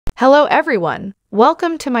Hello everyone,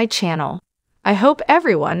 welcome to my channel. I hope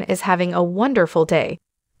everyone is having a wonderful day.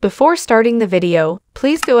 Before starting the video,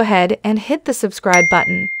 please go ahead and hit the subscribe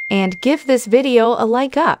button and give this video a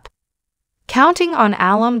like up. Counting on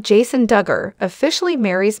alum Jason Duggar officially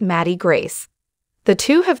marries Maddie Grace. The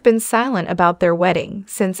two have been silent about their wedding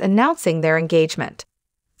since announcing their engagement.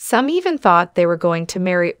 Some even thought they were going to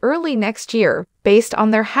marry early next year based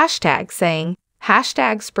on their hashtag saying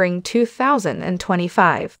 #spring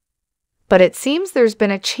 2025. But it seems there's been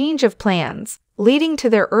a change of plans, leading to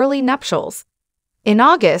their early nuptials. In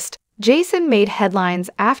August, Jason made headlines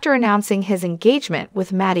after announcing his engagement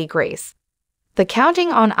with Maddie Grace. The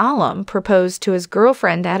Counting on alum proposed to his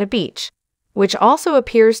girlfriend at a beach, which also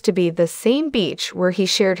appears to be the same beach where he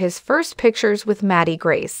shared his first pictures with Maddie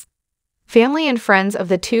Grace. Family and friends of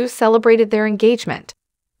the two celebrated their engagement.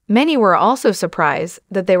 Many were also surprised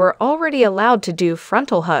that they were already allowed to do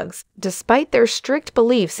frontal hugs despite their strict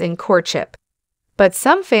beliefs in courtship. But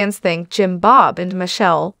some fans think Jim Bob and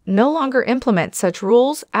Michelle no longer implement such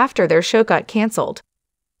rules after their show got canceled.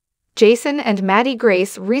 Jason and Maddie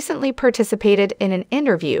Grace recently participated in an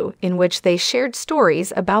interview in which they shared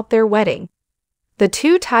stories about their wedding. The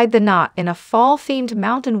two tied the knot in a fall-themed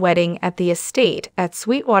mountain wedding at the estate at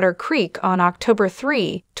Sweetwater Creek on October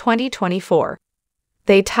 3, 2024.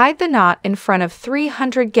 They tied the knot in front of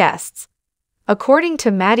 300 guests. According to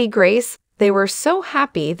Maddie Grace, they were so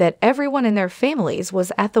happy that everyone in their families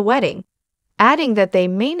was at the wedding, adding that they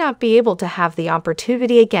may not be able to have the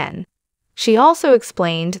opportunity again. She also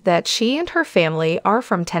explained that she and her family are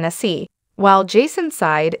from Tennessee, while Jason's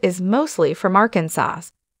side is mostly from Arkansas.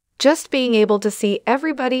 Just being able to see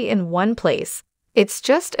everybody in one place. It's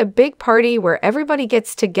just a big party where everybody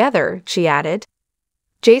gets together, she added.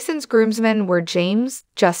 Jason's groomsmen were James,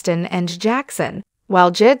 Justin, and Jackson,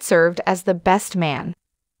 while Jed served as the best man.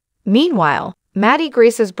 Meanwhile, Maddie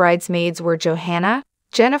Grace's bridesmaids were Johanna,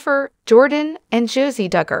 Jennifer, Jordyn, and Josie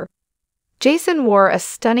Duggar. Jason wore a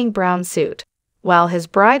stunning brown suit, while his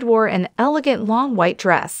bride wore an elegant long white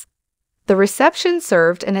dress. The reception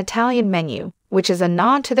served an Italian menu, which is a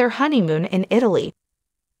nod to their honeymoon in Italy.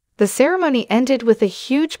 The ceremony ended with a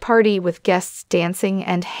huge party with guests dancing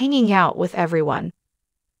and hanging out with everyone.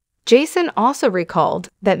 Jason also recalled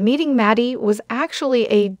that meeting Maddie was actually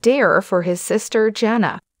a dare for his sister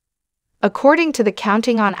Jana. According to the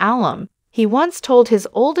Counting on alum, he once told his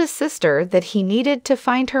oldest sister that he needed to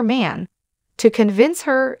find her man. To convince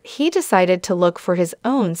her, he decided to look for his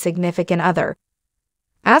own significant other.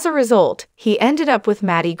 As a result, he ended up with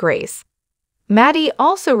Maddie Grace. Maddie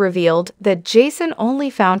also revealed that Jason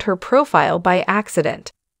only found her profile by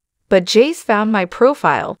accident. But Jace found my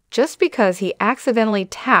profile just because he accidentally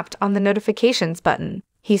tapped on the notifications button.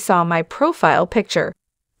 He saw my profile picture.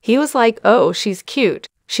 He was like, "Oh, she's cute,"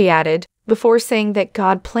 she added, before saying that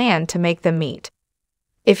God planned to make them meet.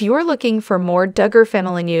 If you're looking for more Duggar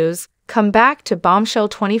family news, come back to Bombshell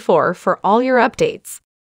 24 for all your updates.